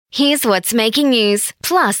Here's what's making news,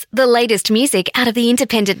 plus the latest music out of the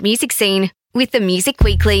independent music scene with the Music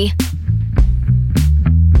Weekly.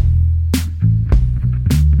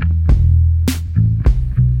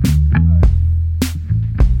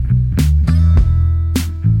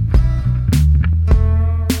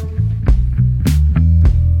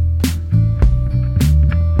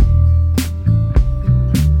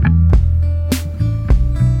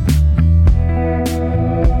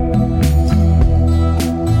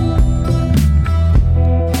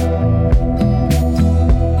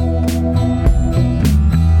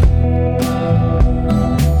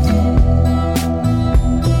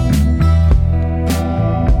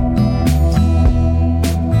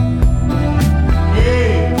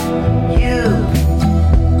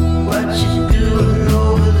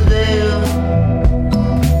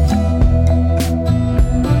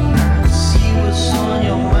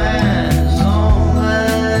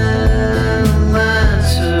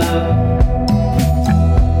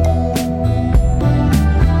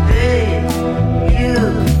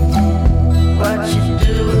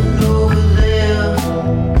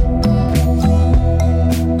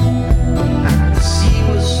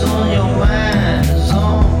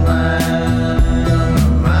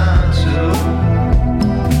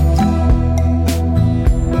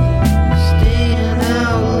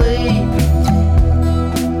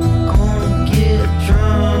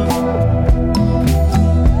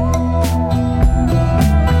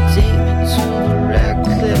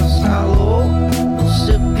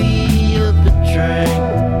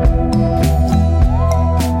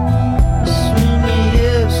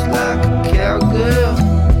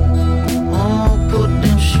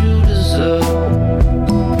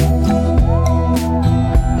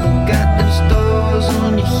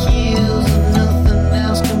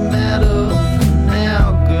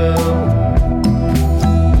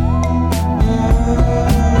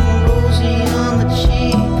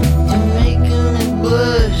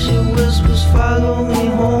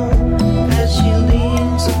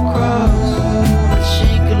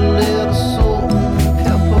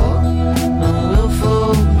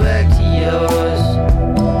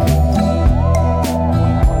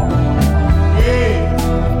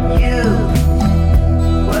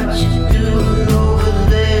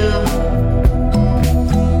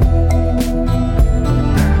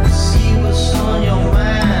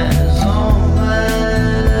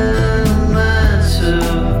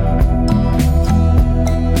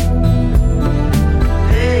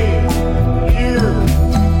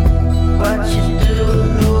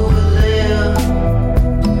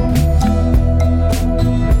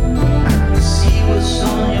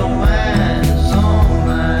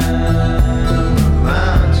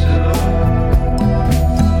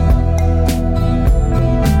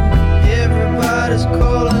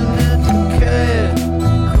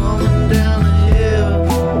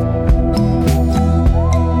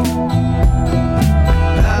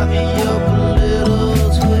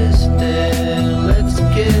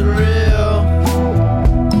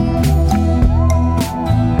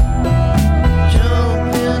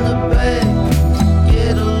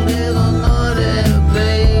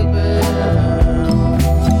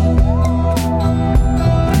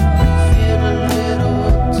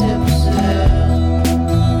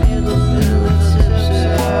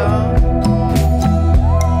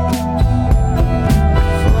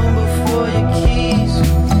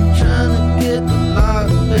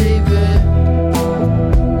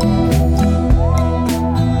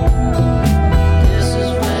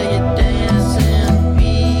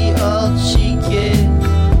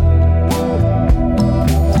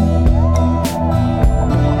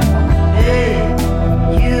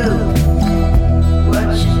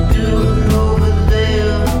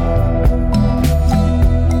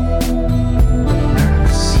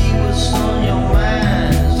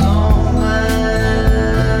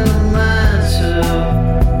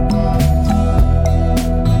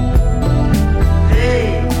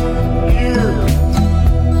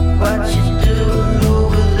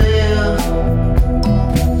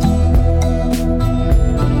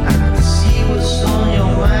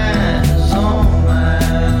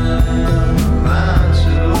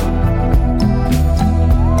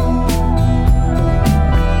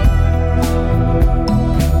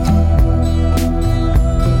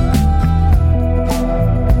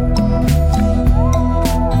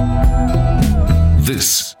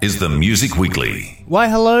 Is the Music Weekly. Why,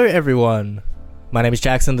 hello everyone. My name is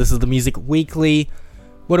Jackson. This is the Music Weekly.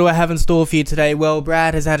 What do I have in store for you today? Well,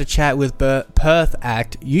 Brad has had a chat with Perth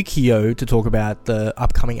act Yukio to talk about the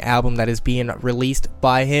upcoming album that is being released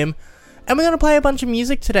by him. And we're going to play a bunch of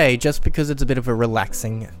music today just because it's a bit of a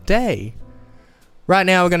relaxing day. Right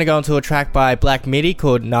now, we're going to go into a track by Black Midi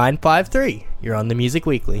called 953. You're on the Music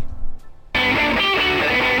Weekly.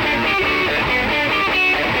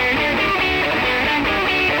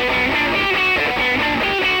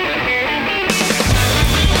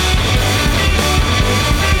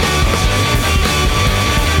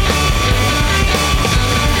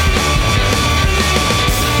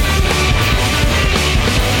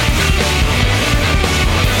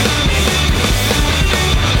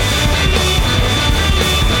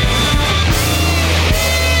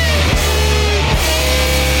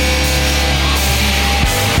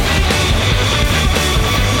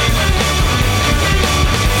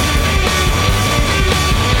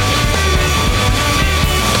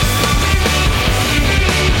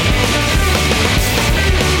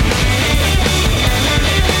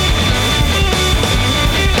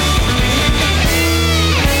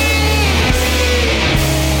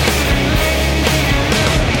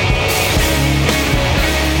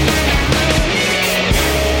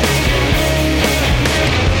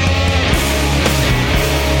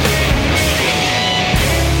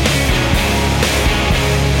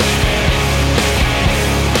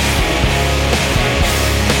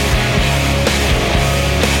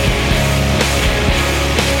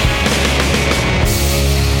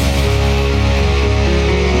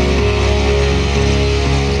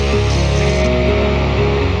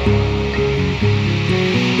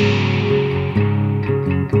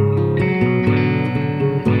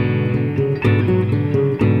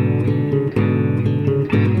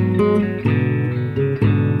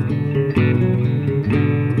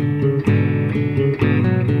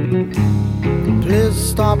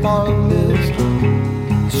 Stop all of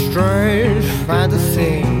this strange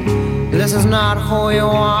fantasy. This is not who you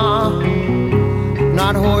are,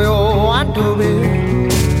 not who you want to be,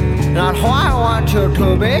 not who I want you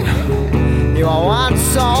to be. You are once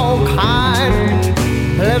so kind.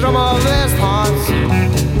 Let's remove these thoughts,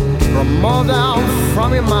 remove them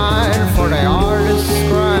from your mind, for they are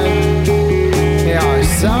described.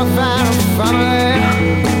 Yourself and family.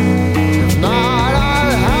 If not,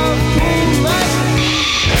 I'll have to make.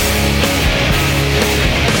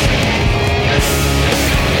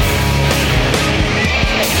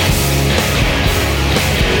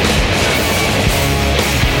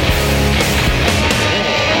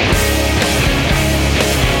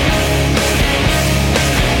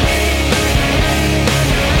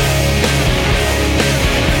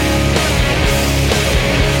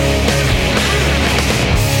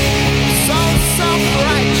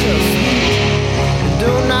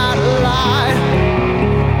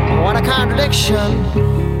 Contradiction,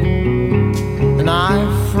 an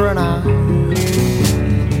eye for an eye.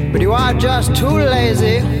 But you are just too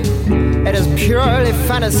lazy. It is purely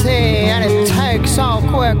fantasy, and it takes so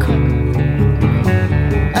quick.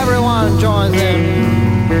 Everyone joins in,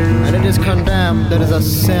 and it is condemned. It is a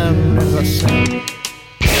sin. It is a sin.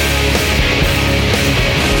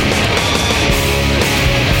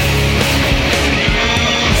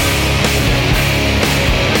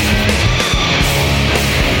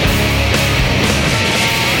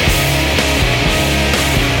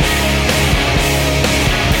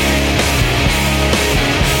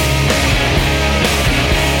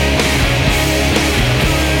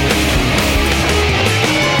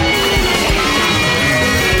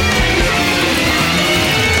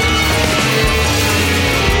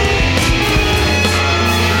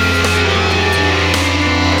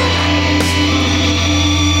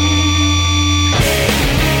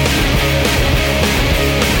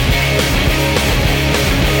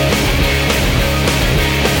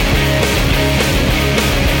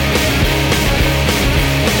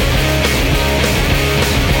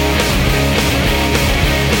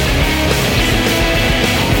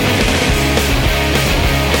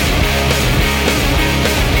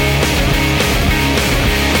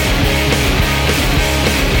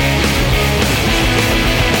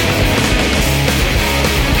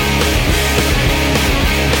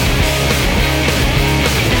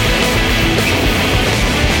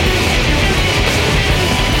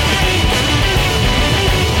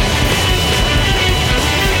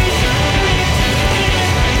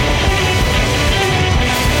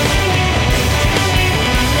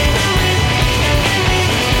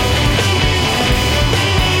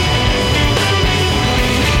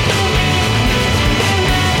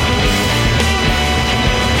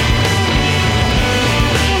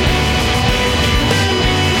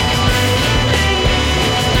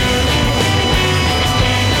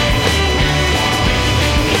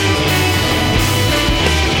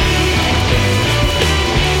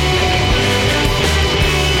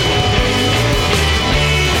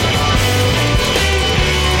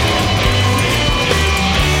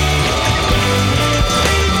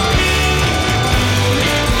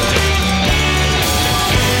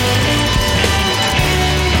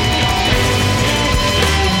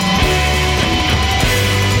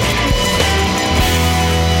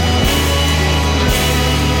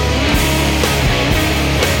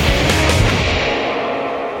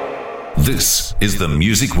 This is the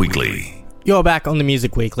Music Weekly. You're back on the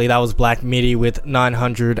Music Weekly. That was Black Midi with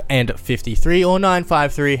 953 or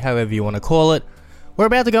 953, however you want to call it. We're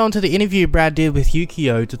about to go into the interview Brad did with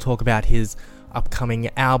Yukio to talk about his upcoming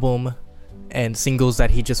album and singles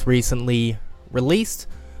that he just recently released.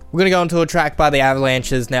 We're going to go into a track by the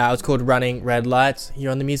Avalanches now. It's called Running Red Lights here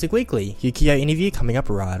on the Music Weekly. Yukio interview coming up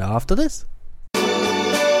right after this.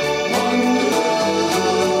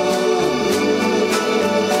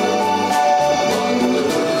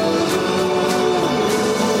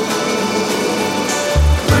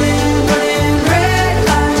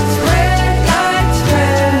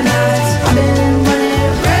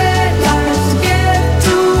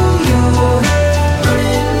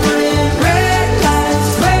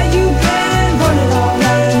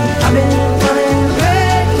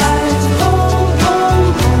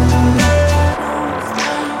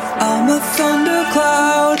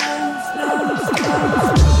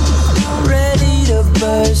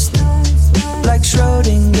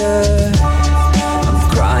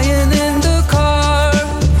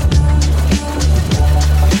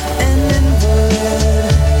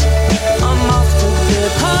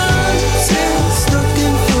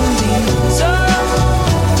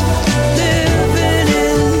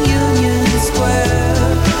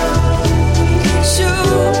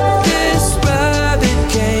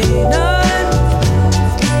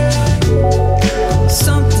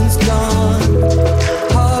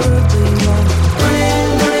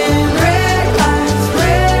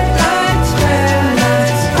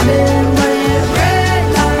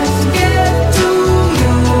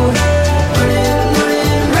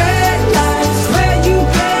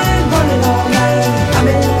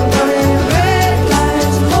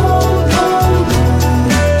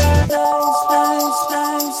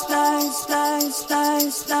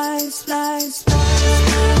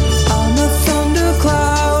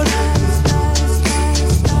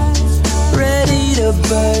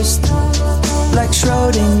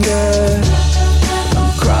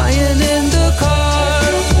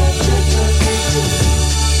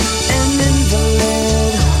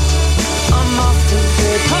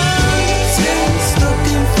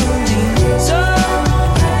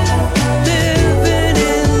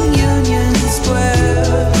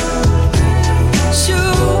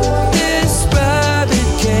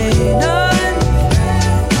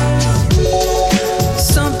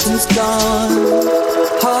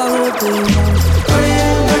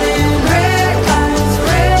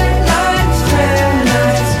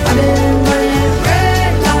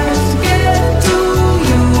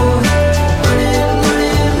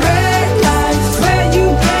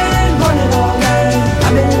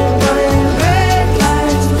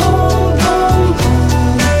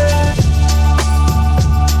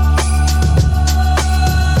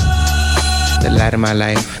 My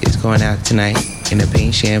life is going out tonight in a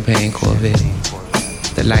pink champagne Corvette.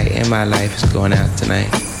 The light in my life is going out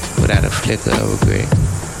tonight without a flicker of regret.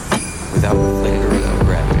 Without a flicker of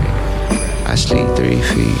regret. I sleep 3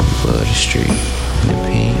 feet above the street in a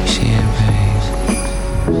pink champagne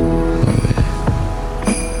Corvette.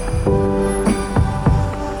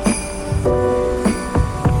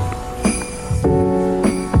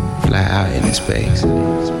 Fly out into space.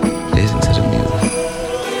 Listen to the music.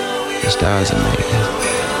 The stars are making.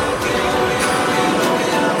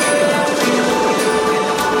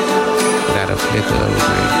 Without a flicker of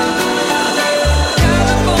regret.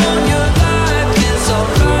 California life is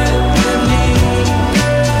alright with me.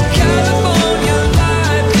 California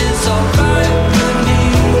life is alright with me.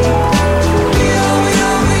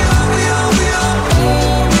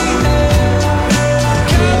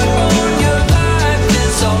 California life is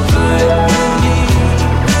alright with me. California life is alright with me.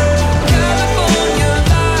 California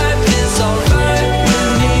life is alright with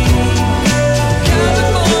me.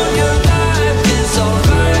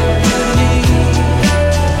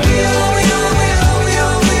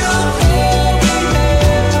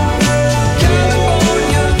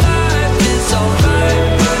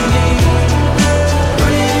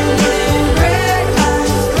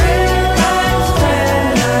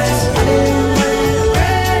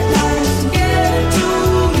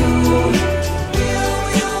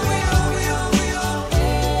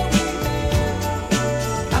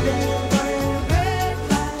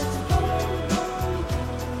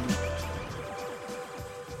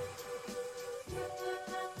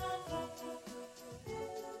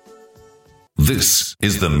 This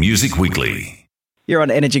is the Music Weekly. You're on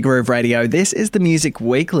Energy Groove Radio. This is the Music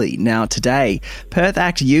Weekly. Now today, Perth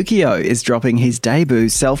act Yukio is dropping his debut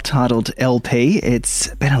self-titled LP. It's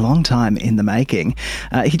been a long time in the making.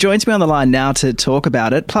 He joins me on the line now to talk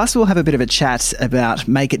about it. Plus, we'll have a bit of a chat about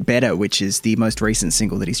Make It Better, which is the most recent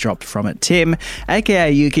single that he's dropped from it. Tim,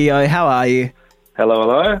 aka Yukio, how are you?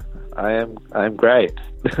 Hello. I'm great.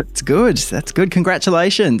 That's good.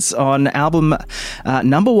 Congratulations on album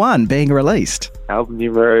number 1 being released. Album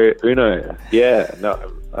numero uno. Yeah,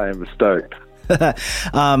 no, I am stoked.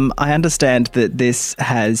 I understand that this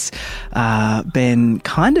has been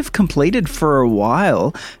kind of completed for a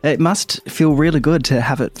while. It must feel really good to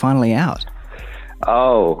have it finally out.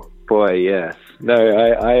 Oh, boy, yes. No,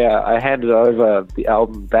 I handed over the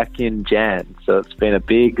album back in Jan, so it's been a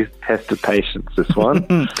big test of patience, this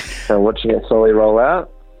one. So watching it slowly roll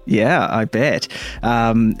out. Yeah, I bet.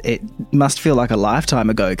 It must feel like a lifetime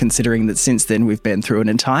ago, considering that since then we've been through an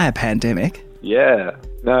entire pandemic. Yeah.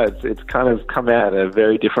 No, it's kind of come out in a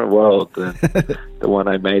very different world than the one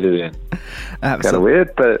I made it in. Absolutely. Kind of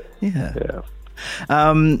weird, but yeah.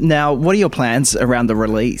 Now, what are your plans around the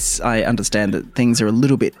release? I understand that things are a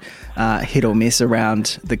little bit hit or miss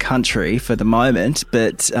around the country for the moment,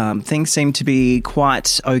 but things seem to be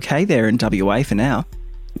quite okay there in WA for now.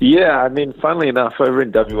 Yeah, I mean, funnily enough, over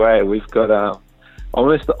in WA, we've got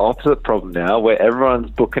almost the opposite problem now, where everyone's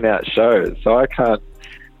booking out shows. So I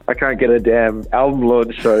can't get a damn album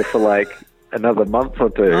launch show for like another month or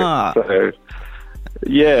two. So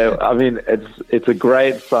yeah, I mean, it's a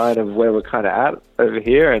great sign of where we're kind of at over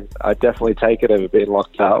here, and I definitely take it over being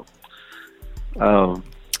locked up.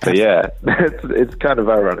 But yeah, it's kind of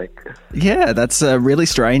ironic. Yeah, that's a really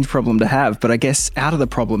strange problem to have, but I guess out of the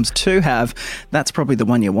problems to have, that's probably the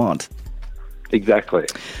one you want. Exactly.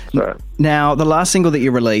 So. Now, the last single that you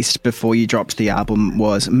released before you dropped the album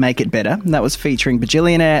was Make It Better. That was featuring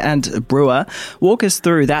Bajillionaire and Brewer. Walk us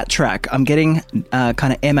through that track. I'm getting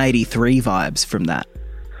kind of M83 vibes from that.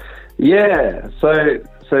 Yeah, so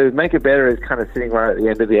Make It Better is kind of sitting right at the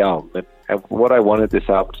end of the album. And what I wanted this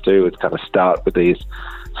album to do was kind of start with these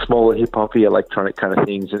smaller hip-hoppy electronic kind of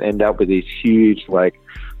things and end up with these huge, like,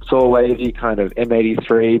 soul wavy kind of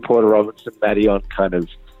M83, Porter Robinson, Madeon kind of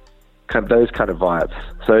those kind of vibes.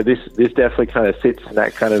 So this definitely kind of sits in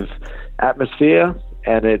that kind of atmosphere,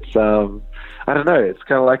 and it's I don't know, it's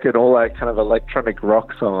kind of like an all that kind of electronic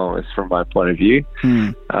rock song almost from my point of view.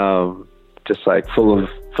 Just like full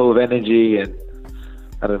of energy, and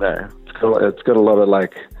I don't know, it's got a lot of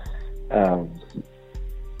like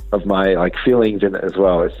of my like feelings in it as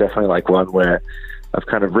well. It's definitely like one where I've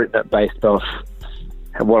kind of written it based off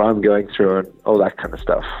what I'm going through and all that kind of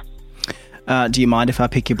stuff. Do you mind if I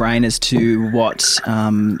pick your brain as to what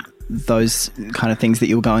those kind of things that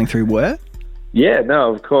you were going through were? Yeah,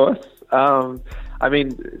 no, of course. I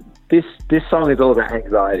mean, this song is all about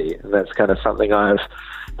anxiety, and that's kind of something I've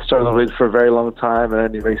struggled with for a very long time, and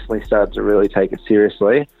only recently started to really take it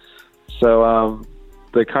seriously. So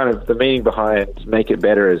the meaning behind Make It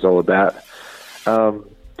Better is all about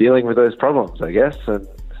dealing with those problems, I guess. And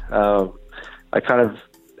I kind of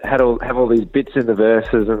have all these bits in the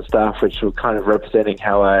verses and stuff, which were kind of representing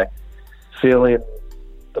how I feel in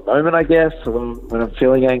the moment, I guess, when I'm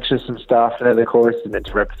feeling anxious and stuff. And then the chorus is meant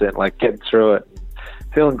to represent like getting through it,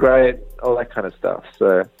 feeling great, all that kind of stuff.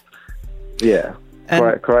 So yeah,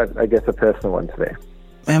 quite I guess a personal one to me.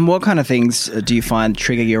 And what kind of things do you find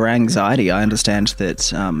trigger your anxiety? I understand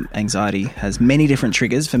that anxiety has many different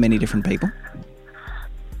triggers for many different people.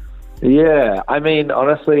 Yeah, I mean,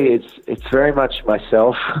 honestly, it's very much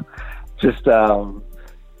myself. Just I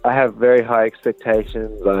have very high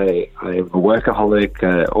expectations. I am a workaholic.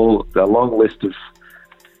 A long list of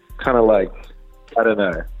kind of like, I don't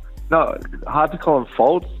know, not hard to call them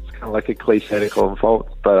faults. It's kind of like a cliche to call them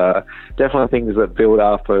faults, but definitely things that build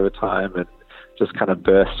up over time and just kind of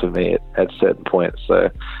burst for me at certain points. So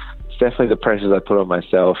it's definitely the pressures I put on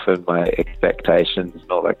myself and my expectations and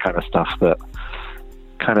all that kind of stuff that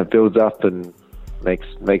kind of builds up and makes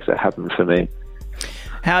it happen for me.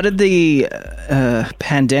 How did the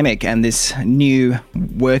pandemic and this new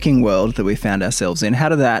working world that we found ourselves in, how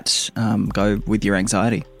did that go with your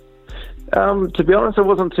anxiety? To be honest, it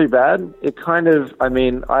wasn't too bad. It kind of, I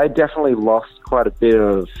mean, I definitely lost quite a bit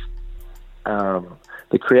of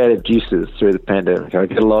the creative juices through the pandemic. I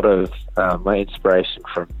get a lot of my inspiration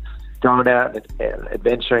from going out and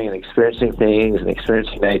adventuring and experiencing things and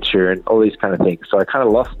experiencing nature and all these kind of things. So I kind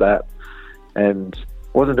of lost that and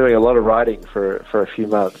wasn't doing a lot of writing for a few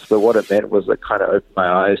months. But what it meant was it kind of opened my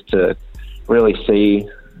eyes to really see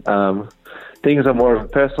things on more of a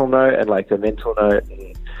personal note and like a mental note.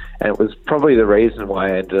 And it was probably the reason why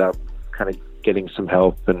I ended up kind of getting some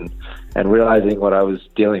help and realizing what I was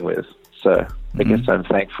dealing with. So I guess I'm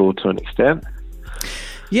thankful to an extent.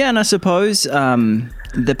 Yeah, and I suppose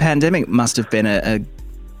the pandemic must have been a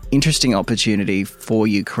interesting opportunity for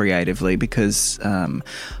you creatively because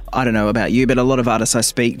I don't know about you, but a lot of artists I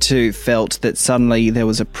speak to felt that suddenly there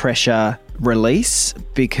was a pressure release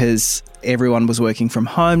because everyone was working from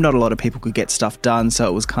home. Not a lot of people could get stuff done. So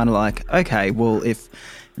it was kind of like, okay, well, if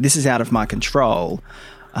this is out of my control,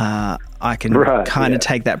 I can kind of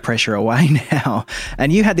take that pressure away now.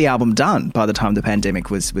 And you had the album done by the time the pandemic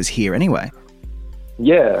was here anyway.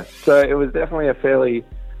 Yeah, so it was definitely a fairly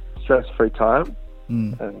stress-free time.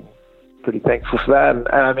 And pretty thankful for that. And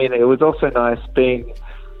I mean, it was also nice being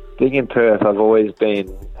in Perth. I've always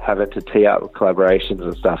been having to tee up collaborations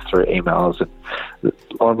and stuff through emails and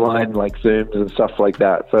online, like Zooms and stuff like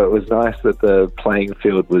that. So it was nice that the playing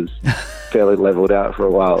field was fairly leveled out for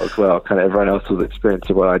a while as well. Kind of everyone else was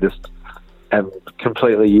experiencing what I just am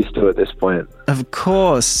completely used to at this point. Of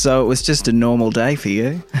course. So it was just a normal day for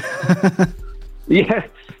you. Yeah,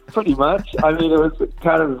 pretty much. I mean, it was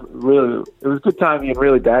kind of it was good timing and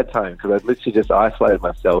really bad timing because I'd literally just isolated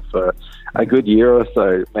myself for a good year or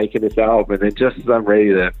so making this album. And then just as I'm ready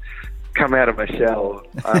to come out of my shell,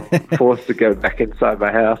 I'm forced to go back inside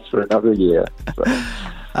my house for another year. So,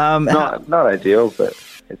 not ideal, but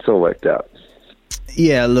it's all worked out.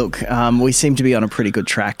 Yeah, look, we seem to be on a pretty good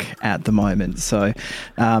track at the moment. So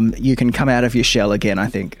you can come out of your shell again, I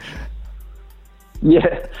think.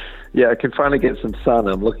 Yeah, I can finally get some sun.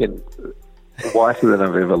 I'm looking whiter than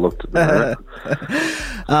I've ever looked at the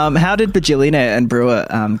moment. How did Bajillionaire and Brewer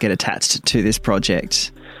get attached to this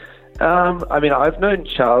project? I mean, I've known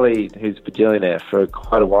Charlie, who's Bajillionaire, for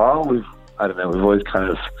quite a while. We've always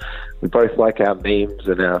we both like our memes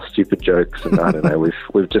and our stupid jokes, and I don't know,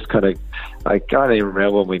 we've just kind of, I can't even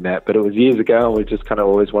remember when we met, but it was years ago, and we just kind of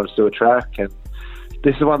always wanted to do a track, and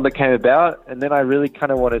this is one that came about. And then I really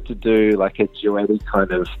kind of wanted to do like a duet-y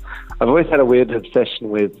kind of, I've always had a weird obsession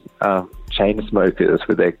with Chainsmokers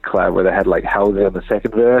with their collab where they had like Halsey on the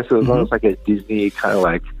second verse. It was almost like a Disney kind of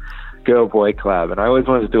like girl-boy collab, and I always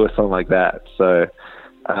wanted to do a song like that. So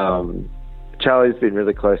Charlie's been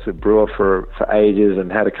really close with Brewer for ages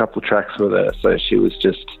and had a couple tracks with her, so she was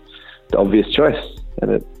just the obvious choice.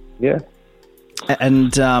 And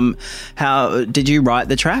And how did you write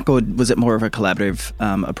the track, or was it more of a collaborative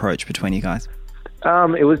approach between you guys?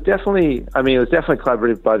 It was definitely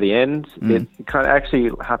collaborative by the end. It kind of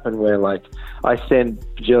actually happened where like I sent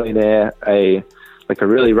Bajillionaire a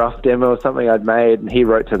really rough demo or something I'd made, and he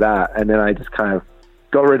wrote to that, and then I just kind of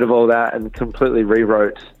got rid of all that and completely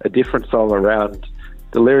rewrote a different song around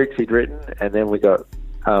the lyrics he'd written, and then we got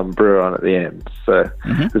Brewer on at the end. So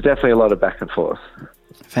there's definitely a lot of back and forth.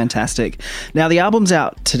 Fantastic. Now, the album's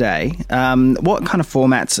out today. What kind of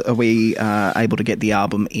formats are we able to get the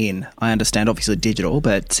album in? I understand, obviously, digital,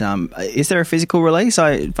 but is there a physical release?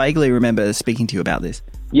 I vaguely remember speaking to you about this.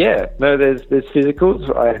 Yeah, no, there's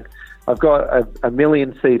physicals. I've got a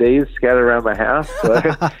million CDs scattered around my house, so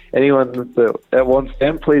anyone that wants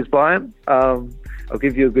them, please buy them. I'll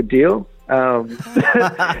give you a good deal. We've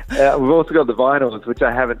also got the vinyls, which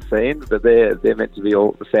I haven't seen, but they're meant to be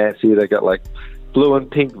all fancy. They got like blue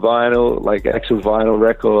and pink vinyl, like actual vinyl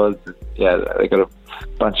records. Yeah, they got a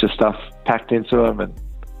bunch of stuff packed into them, and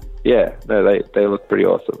yeah, no, they look pretty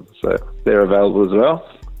awesome. So they're available as well,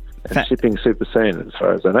 and shipping super soon, as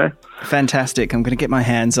far as I know. Fantastic. I'm going to get my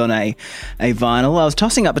hands on a vinyl. I was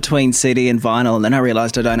tossing up between CD and vinyl, and then I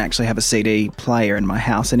realised I don't actually have a CD player in my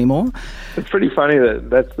house anymore. It's pretty funny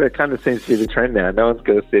that kind of seems to be the trend now. No one's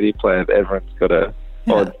got a CD player, but everyone's got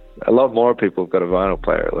or a lot more people have got a vinyl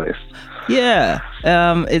player at least. Yeah,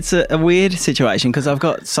 it's a weird situation because I've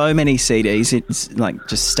got so many CDs. It's like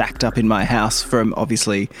just stacked up in my house from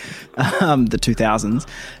obviously the 2000s,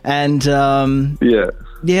 and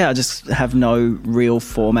yeah, I just have no real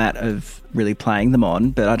format of really playing them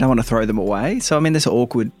on, but I don't want to throw them away. So I'm in this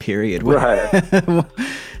awkward period. Right.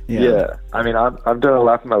 Yeah. I mean, I'm doing a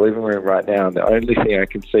lap in my living room right now, and the only thing I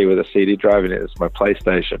can see with a CD drive in it is my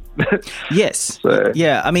PlayStation. Yes. So,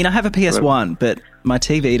 yeah. I mean, I have a PS1, but my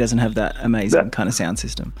TV doesn't have that amazing kind of sound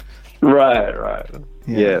system. Right.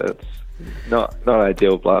 Yeah, it's not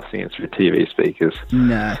ideal blasting it through TV speakers.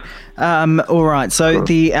 No. All right. So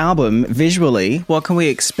the album, visually, what can we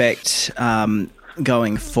expect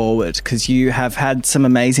going forward? Because you have had some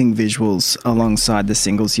amazing visuals alongside the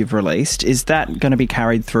singles you've released. Is that going to be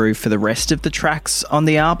carried through for the rest of the tracks on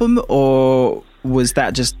the album, or was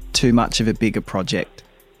that just too much of a bigger project?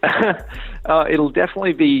 It'll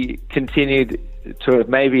definitely be continued to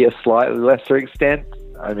maybe a slightly lesser extent.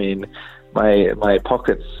 I mean, my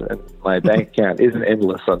pockets and my bank account isn't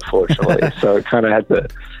endless, unfortunately. So it kind of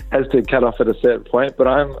has to cut off at a certain point. But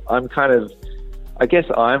I'm kind of, I guess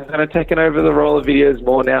I'm kind of taking over the role of videos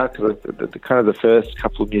more now, because the first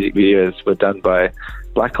couple of music videos were done by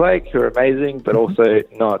Blacklake, who are amazing, but also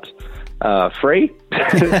not free.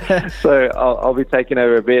 So I'll be taking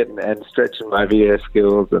over a bit and stretching my video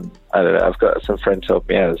skills, and I don't know, I've got some friends help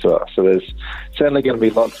me out as well. So there's certainly going to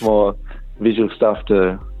be lots more visual stuff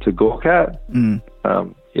to gawk at.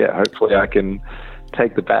 Hopefully I can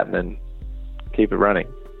take the baton and keep it running.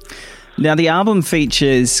 Now, the album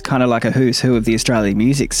features kind of like a who's who of the Australian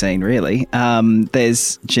music scene, really.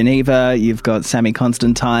 There's Geneva, you've got Sammy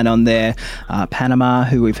Constantine on there, Panama,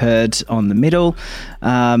 who we've heard on the middle,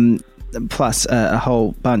 plus a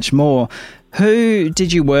whole bunch more. Who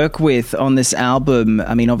did you work with on this album?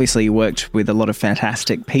 I mean, obviously you worked with a lot of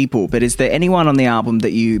fantastic people, but is there anyone on the album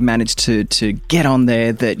that you managed to get on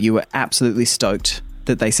there that you were absolutely stoked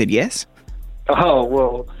that they said yes? Oh,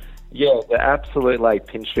 well, yeah, the absolute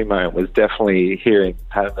pinch me moment was definitely hearing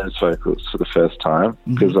Panama's vocals for the first time,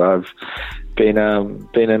 because I've been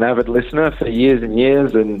an avid listener for years and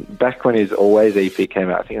years, and back when his Always EP came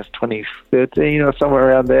out, I think it was 2013 or somewhere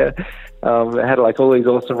around there, it had all these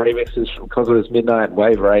awesome remixes from Cosmo's Midnight and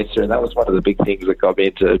Wave Racer, and that was one of the big things that got me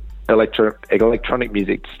into electronic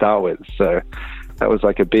music to start with. So that was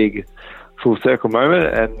a big full circle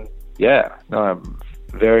moment, and I'm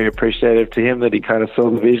very appreciative to him that he kind of saw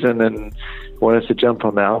the vision and wanted to jump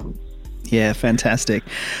on the album. Yeah, fantastic.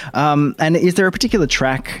 And is there a particular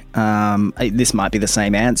track, this might be the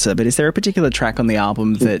same answer, but is there a particular track on the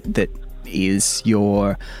album that is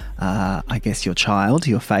your, I guess, your child,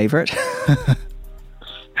 your favourite?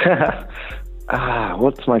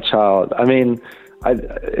 What's my child? I mean,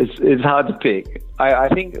 it's hard to pick. I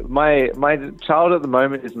think my child at the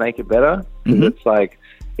moment is Make It Better.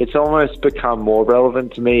 It's almost become more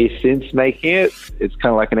relevant to me since making it. It's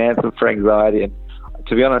kind of like an anthem for anxiety. And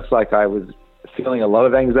to be honest, I was feeling a lot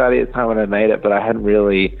of anxiety at the time when I made it, but I hadn't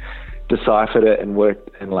really deciphered it and worked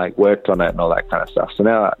on it and all that kind of stuff. So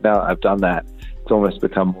now I've done that, it's almost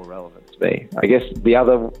become more relevant to me. I guess the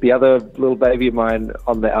other little baby of mine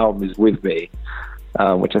on the album is With Me,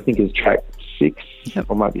 which I think is track 6,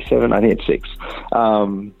 or might be 7. I think it's 6.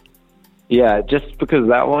 Just because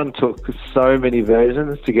that one took so many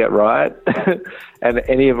versions to get right, and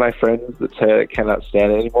any of my friends that's heard it cannot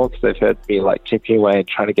stand it anymore because they've heard me chipping away and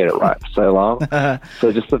trying to get it right for so long.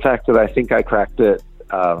 So just the fact that I think I cracked it,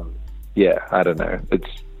 I don't know. It's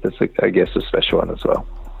I guess a special one as well.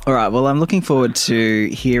 All right. Well, I'm looking forward to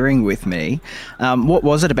hearing With Me. What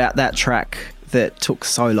was it about that track that took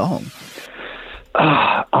so long?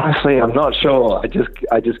 Honestly, I'm not sure. I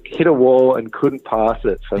just hit a wall and couldn't pass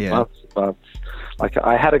it for months and months.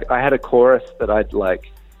 I had a chorus that I'd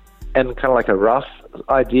and kind of a rough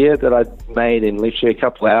idea that I'd made in literally a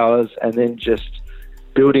couple of hours, and then just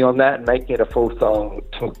building on that and making it a full song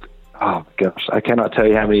took, oh gosh, I cannot tell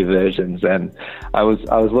you how many versions. And I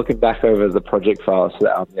was looking back over the project files for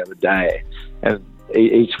the album the other day, and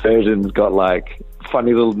each version's got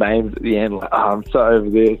funny little names at the end, I'm so over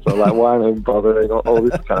this, or why am I bothering, all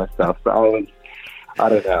this kind of stuff. So I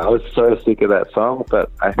don't know, I was so sick of that song, but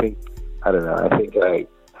I think I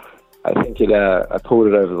pulled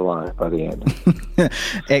it over the line by the end.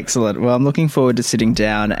 Excellent. Well, I'm looking forward to sitting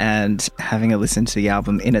down and having a listen to the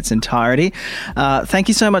album in its entirety. Thank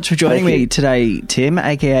you so much for joining me today, Tim,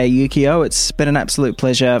 aka Yukio. It's been an absolute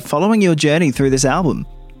pleasure following your journey through this album.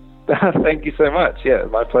 Thank you so much. Yeah,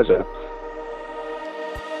 my pleasure.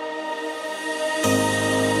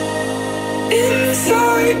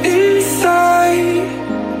 Inside,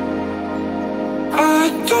 I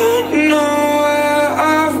don't know where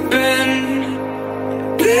I've been.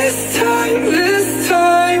 This time,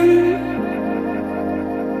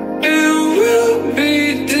 it will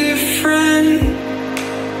be different.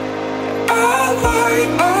 I'll lie,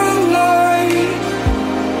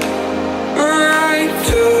 right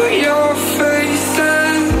to your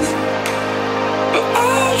faces. But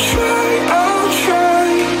I'll try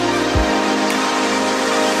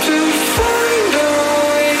to find a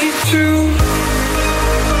way to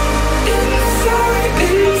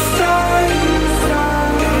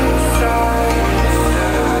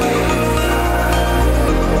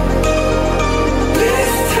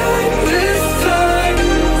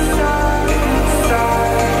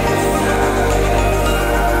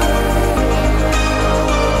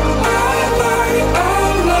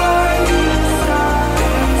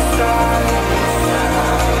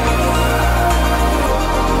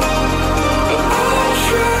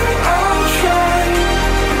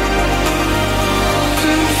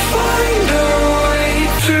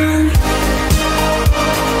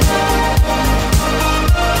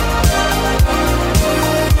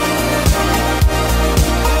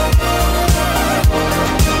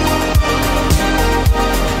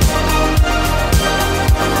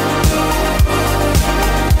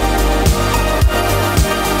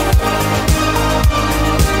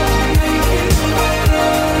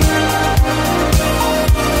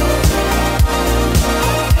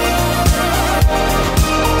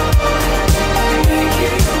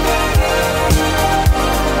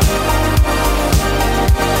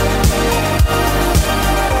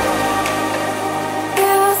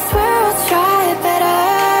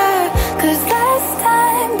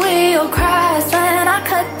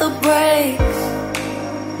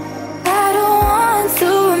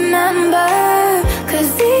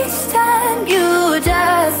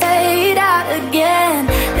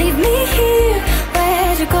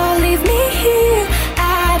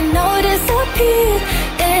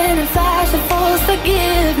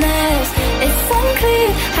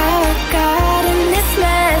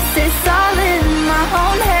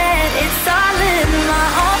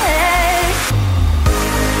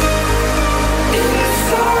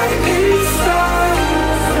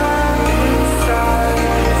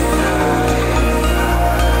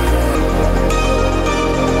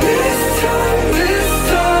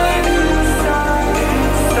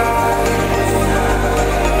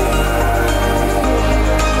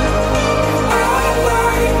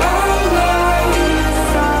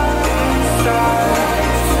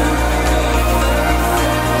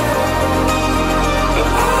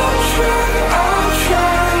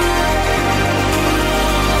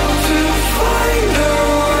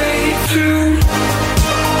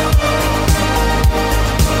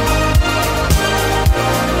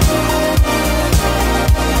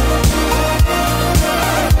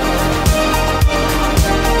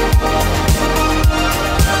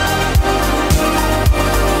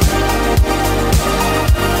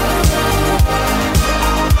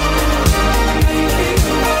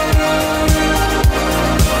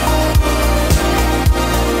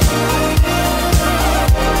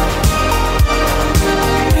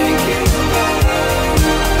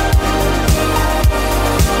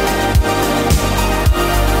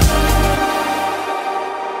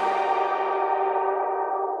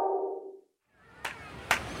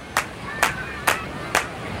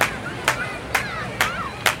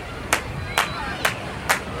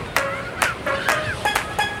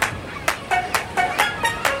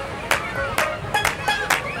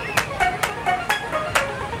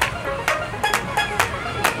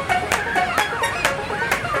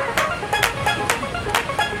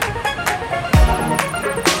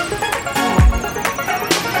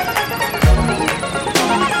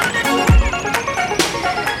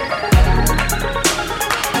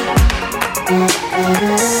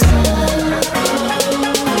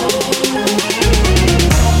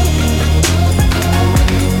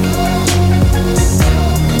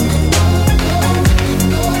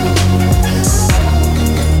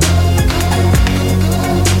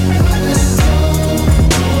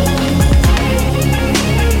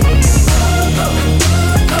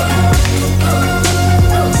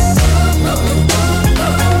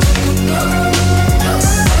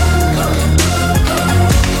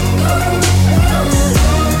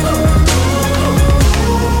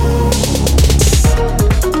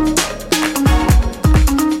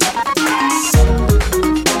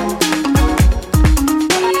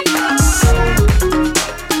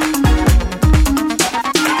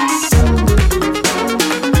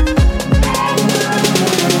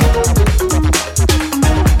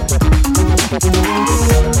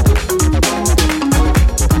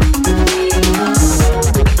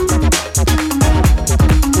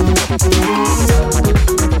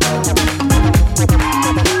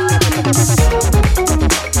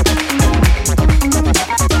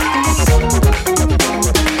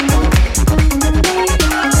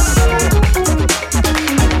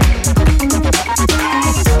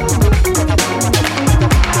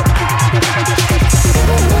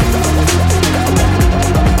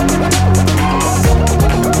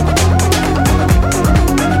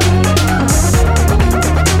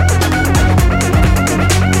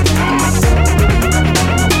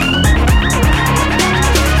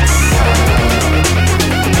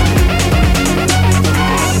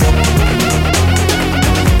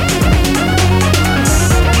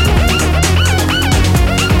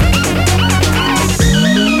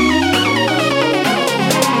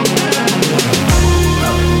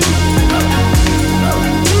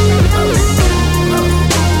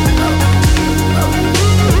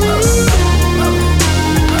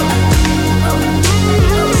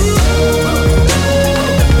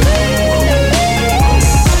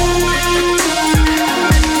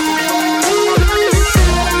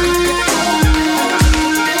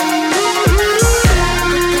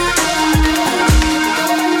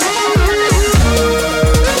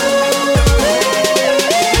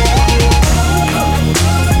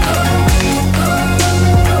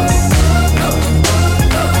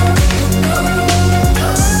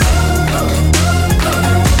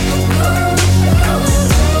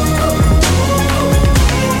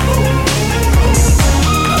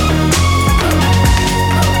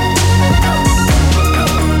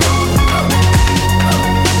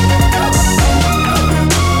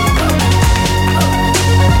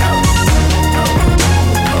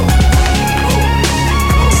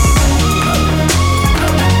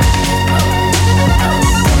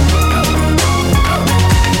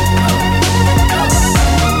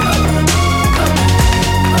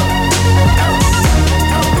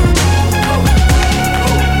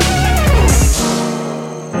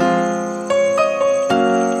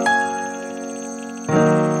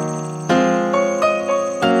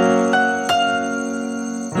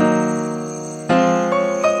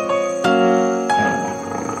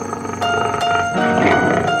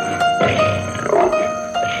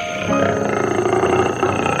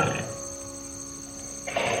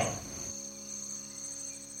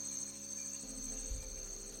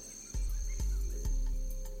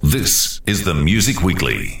This is the Music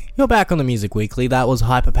Weekly. You're back on the Music Weekly. That was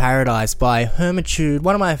Hyper Paradise by Hermitude,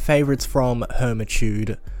 one of my favourites from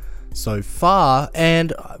Hermitude so far.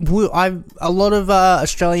 And a lot of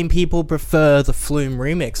Australian people prefer the Flume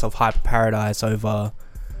remix of Hyper Paradise over...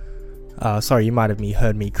 sorry, you might have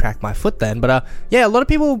heard me crack my foot then. But yeah, a lot of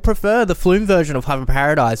people prefer the Flume version of Hyper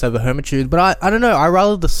Paradise over Hermitude. But I don't know, I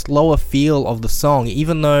rather the slower feel of the song,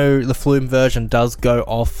 even though the Flume version does go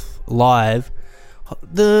off live.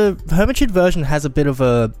 The Hermitude version has a bit of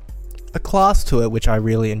a class to it, which I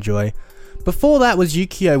really enjoy. Before that was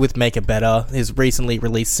Yukio with Make It Better, his recently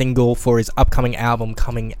released single for his upcoming album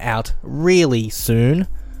coming out really soon.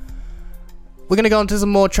 We're going to go into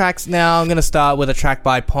some more tracks now. I'm going to start with a track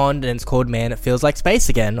by Pond, and it's called Man It Feels Like Space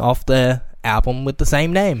Again, off their album with the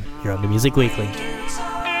same name. You're on the Music Weekly.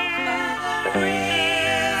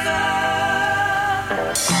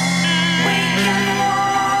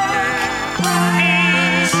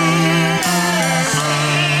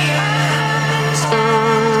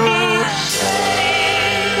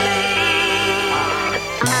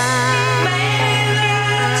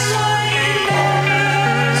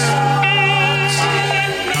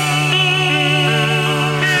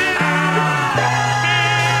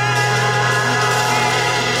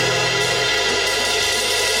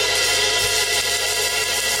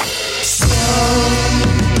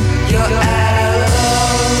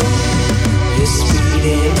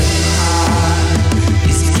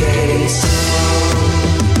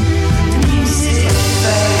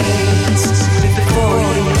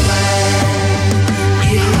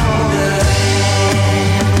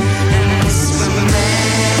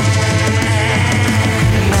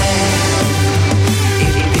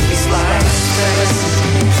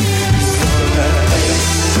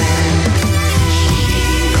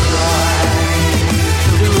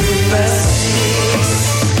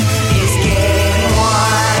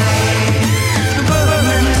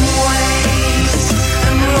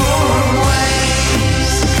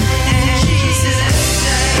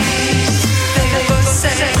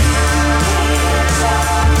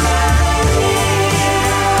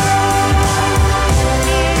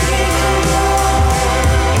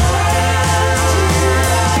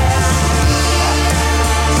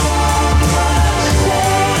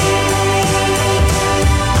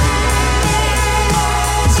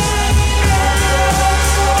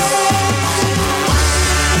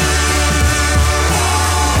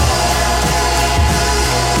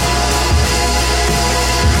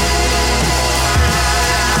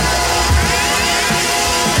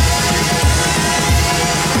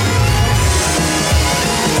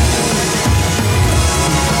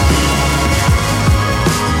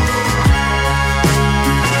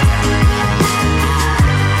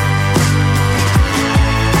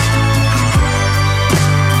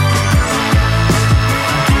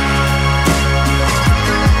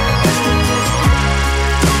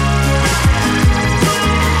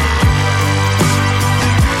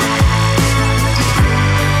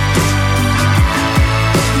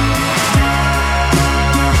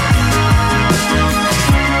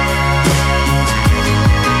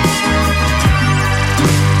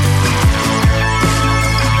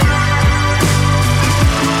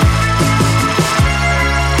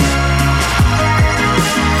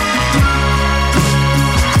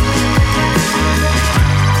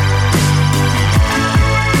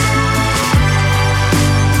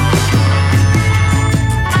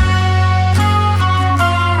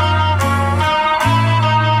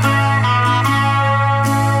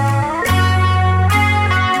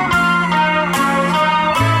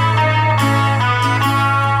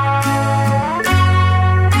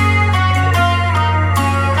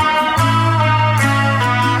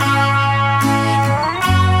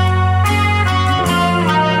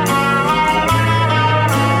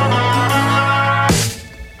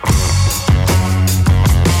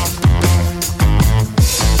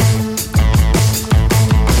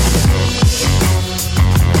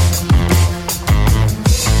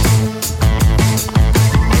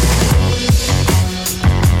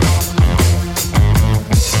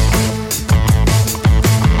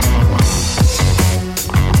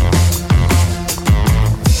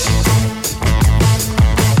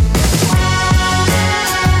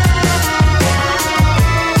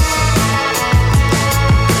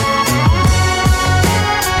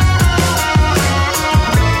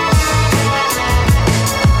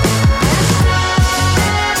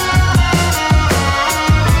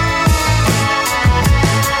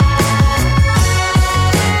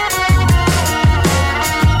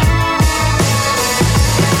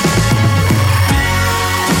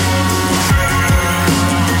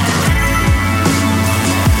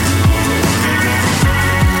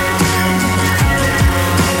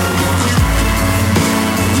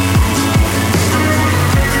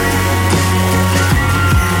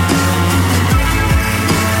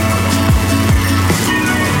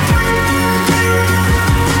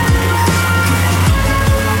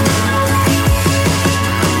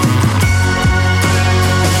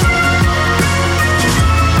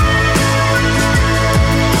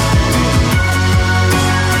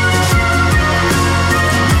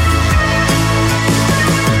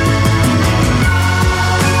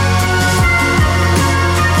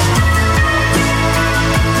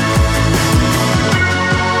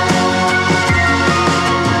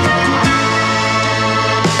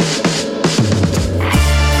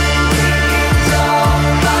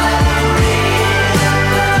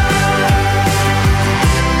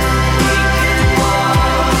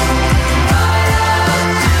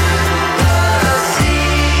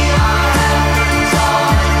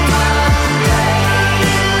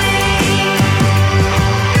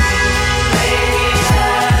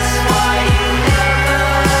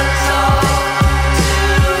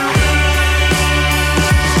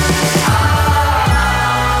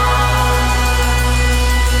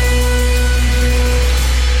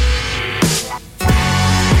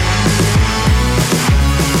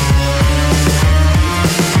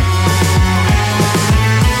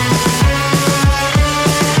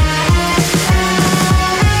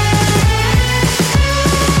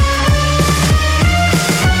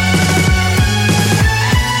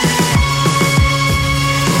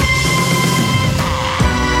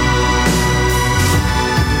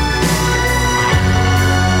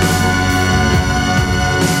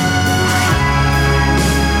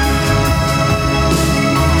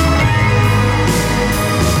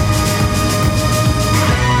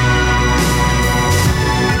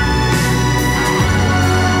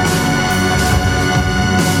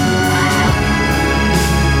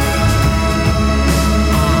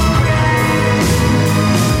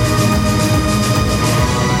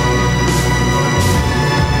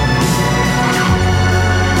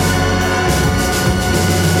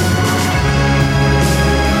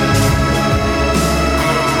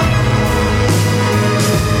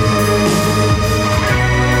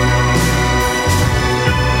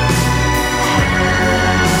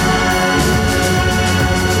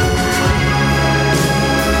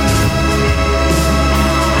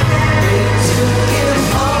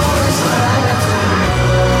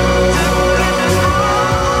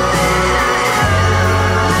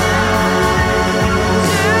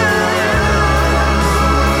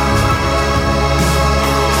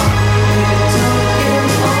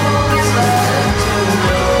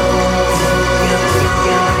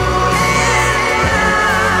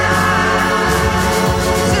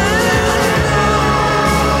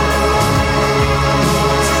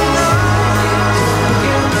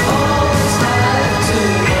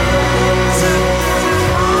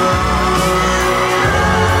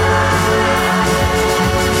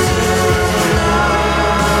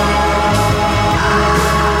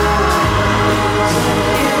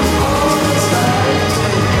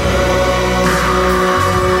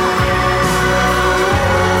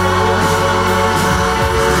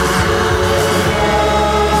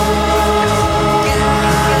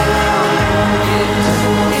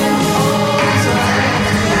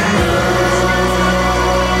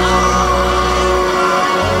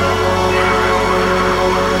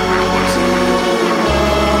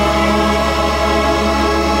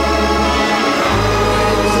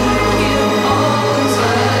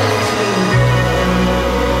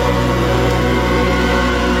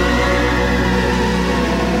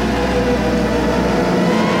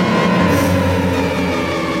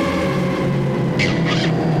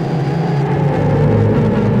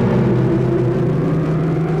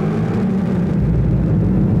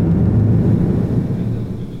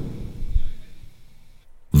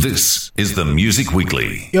 This is the Music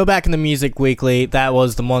Weekly. You're back in the Music Weekly. That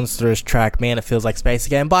was the monstrous track, Man, It Feels Like Space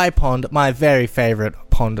Again by Pond, my very favourite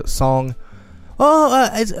Pond song.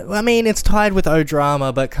 It's tied with O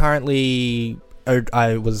Drama, but currently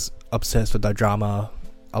I was obsessed with O Drama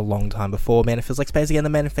a long time before Man, It Feels Like Space Again. The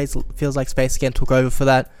Man, It Feels Like Space Again took over for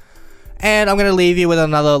that. And I'm going to leave you with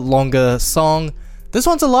another longer song. This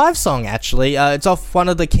one's a live song, actually. It's off one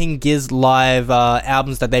of the King Giz live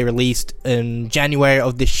albums that they released in January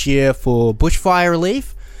of this year for Bushfire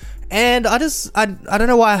Relief. And I don't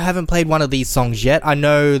know why I haven't played one of these songs yet. I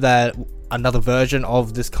know that another version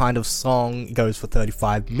of this kind of song goes for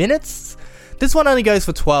 35 minutes. This one only goes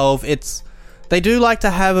for 12. They do like to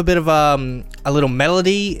have a bit of a little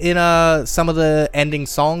melody in some of the ending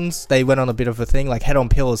songs. They went on a bit of a thing, like Head on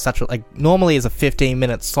Pill is normally is a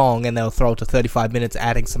 15-minute song, and they'll throw it to 35 minutes,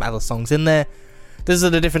 adding some other songs in there. This is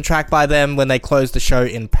a different track by them when they closed the show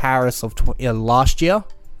in Paris of last year.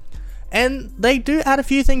 And they do add a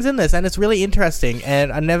few things in this, and it's really interesting,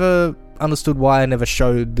 and I never understood why I never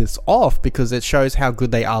showed this off, because it shows how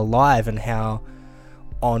good they are live and how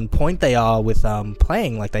on point they are with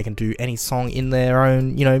playing. Like, they can do any song in their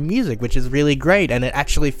own music, which is really great, and it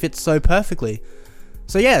actually fits so perfectly.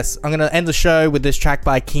 So yes, I'm gonna end the show with this track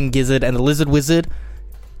by King Gizzard and the Lizard Wizard.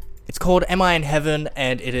 It's called Am I in Heaven,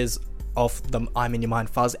 and it is off the I'm in Your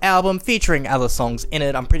Mind Fuzz album, featuring other songs in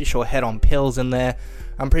it. I'm pretty sure Head on Pills in there.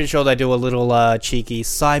 I'm pretty sure they do a little cheeky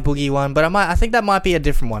side boogie one, but I think that might be a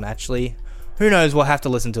different one, actually. Who knows, we'll have to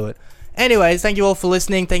listen to it. Anyways, thank you all for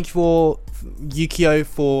listening. Thank you for Yukio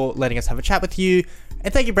for letting us have a chat with you.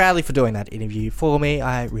 And thank you, Bradley, for doing that interview for me.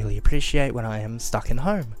 I really appreciate when I am stuck in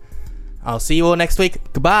home. I'll see you all next week.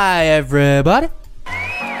 Goodbye, everybody.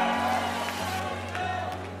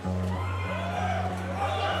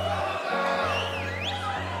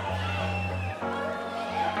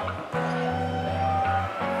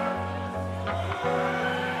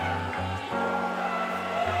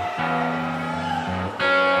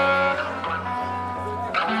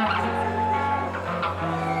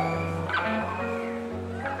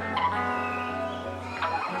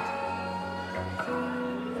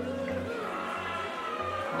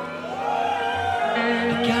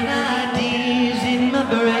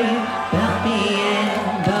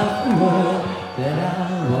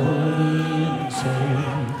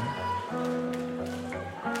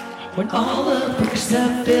 When all the books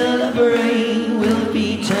that fill a brain will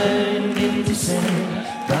be turned into sand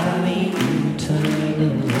by the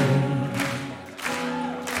eternal rain.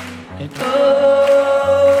 And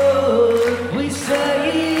oh, we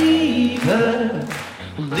savor,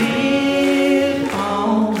 live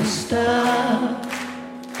on the star,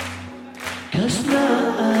 'cause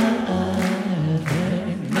nothing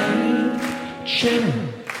nature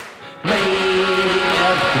made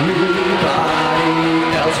everybody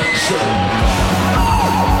else so.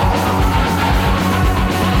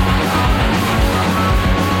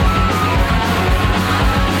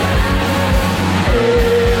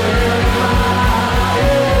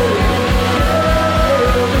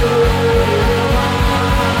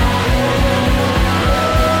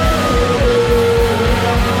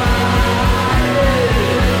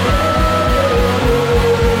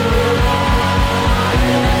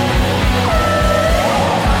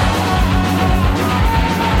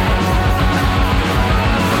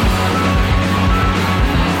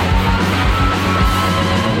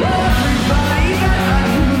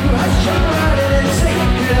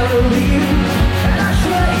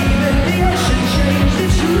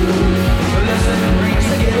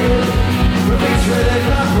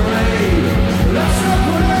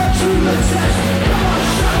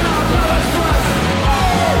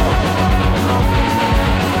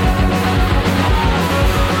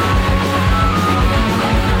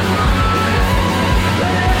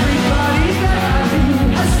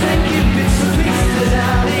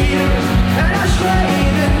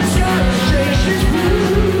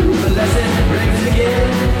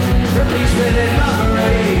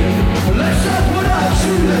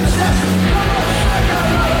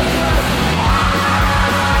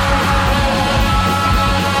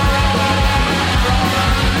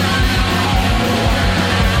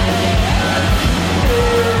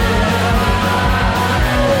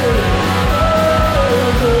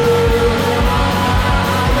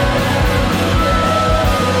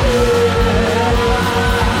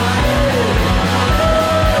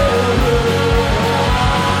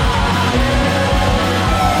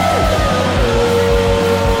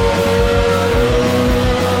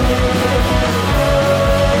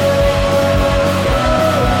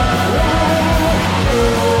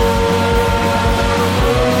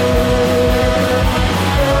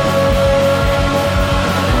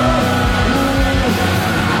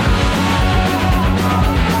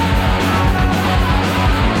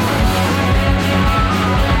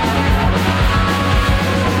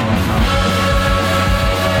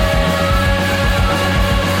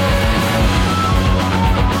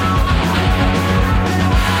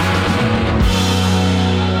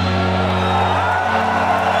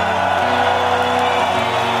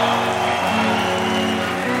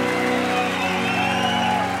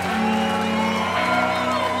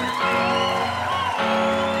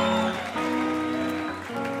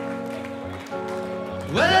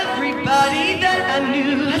 Everybody that I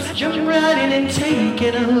knew has jumped right in and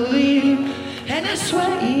taken a leap. And I swear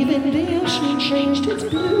even the ocean changed its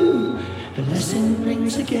blue. The lesson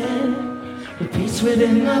rings again, repeats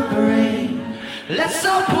within my brain. Let's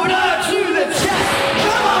all put her to the test.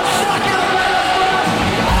 Come on, sucker!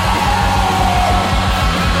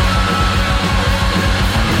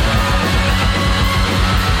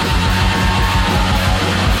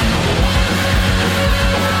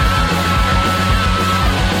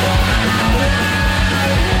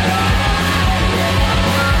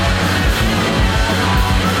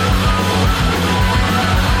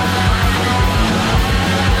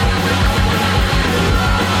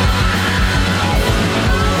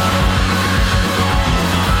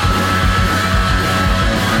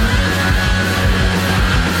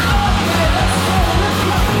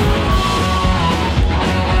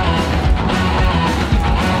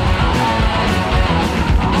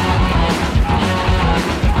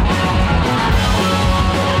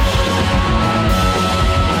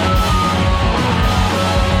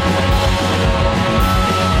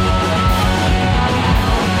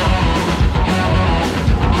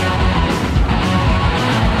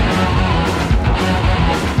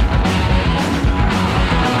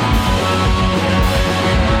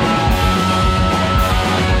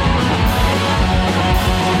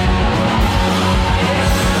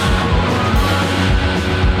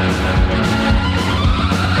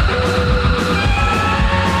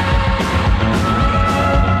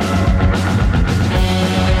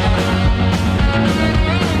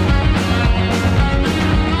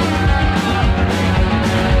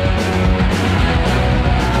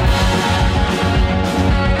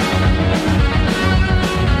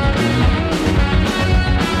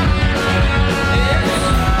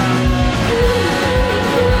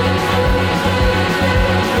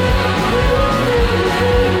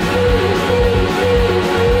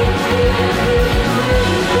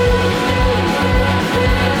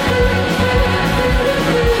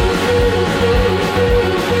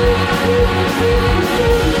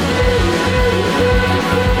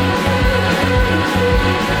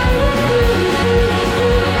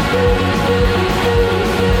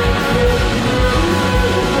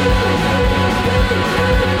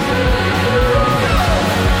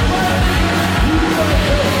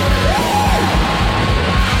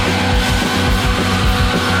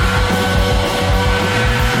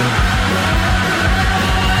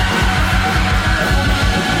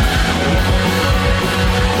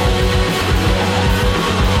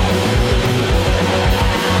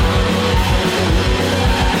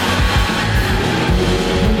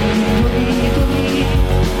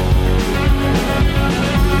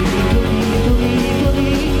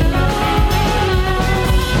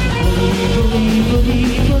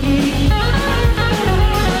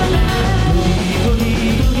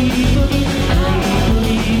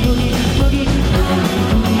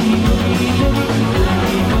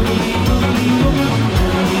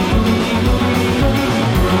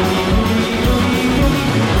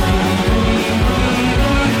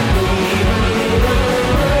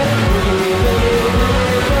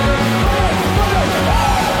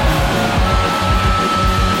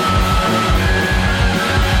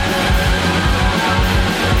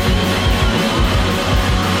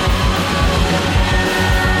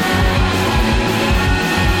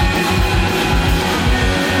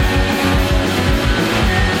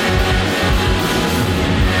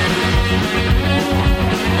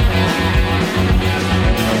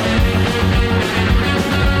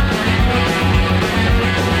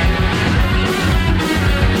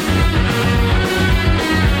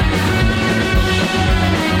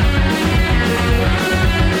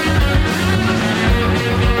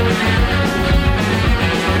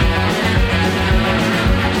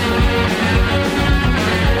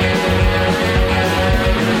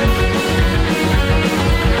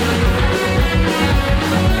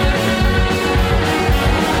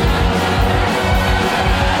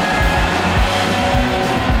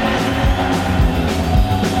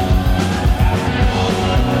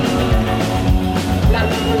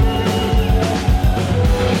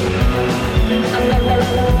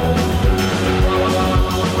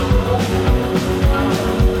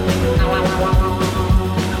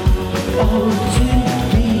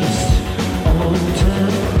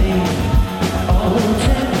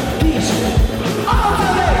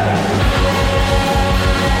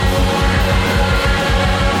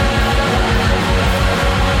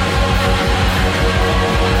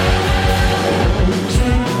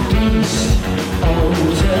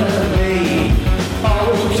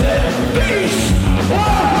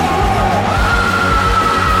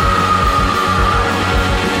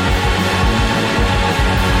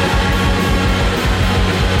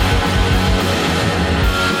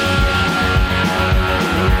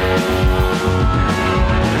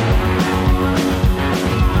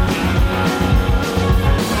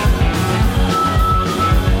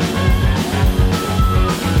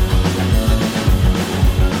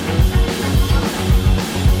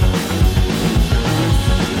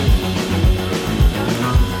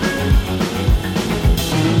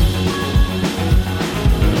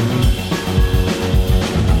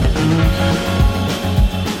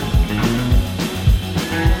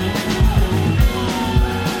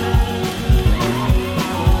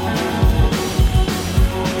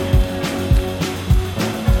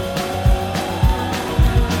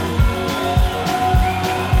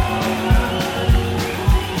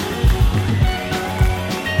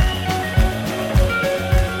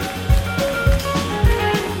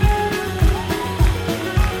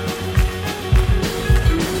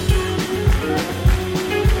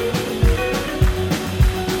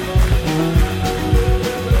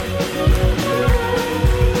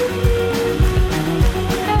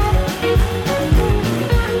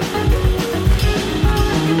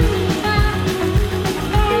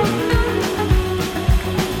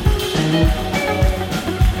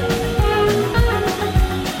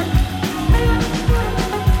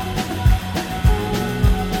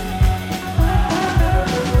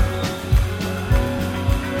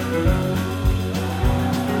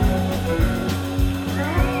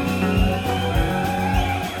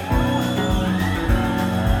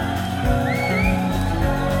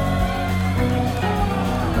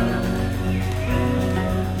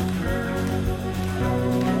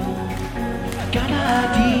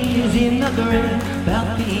 losing my brain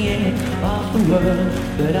about the end of the world,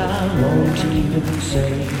 but I won't even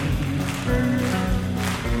say.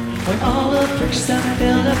 When all the bricks that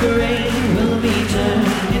filled up rain will be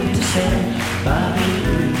turned into sand by the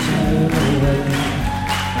eternal rain.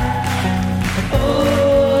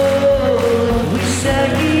 Oh, we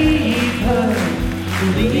save her,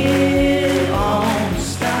 live on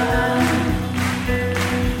style.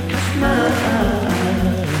 'Cause my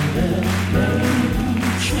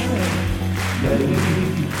nature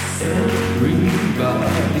makes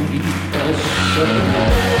everybody else shine.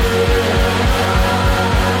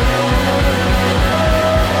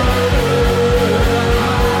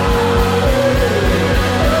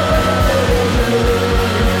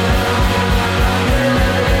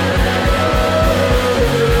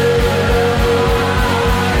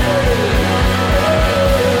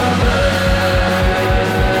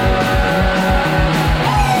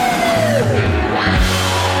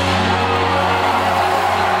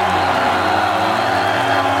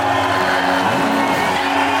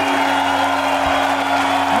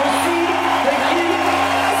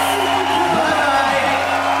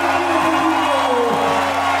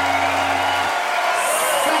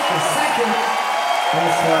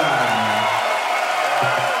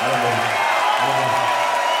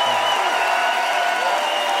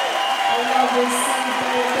 I love this song.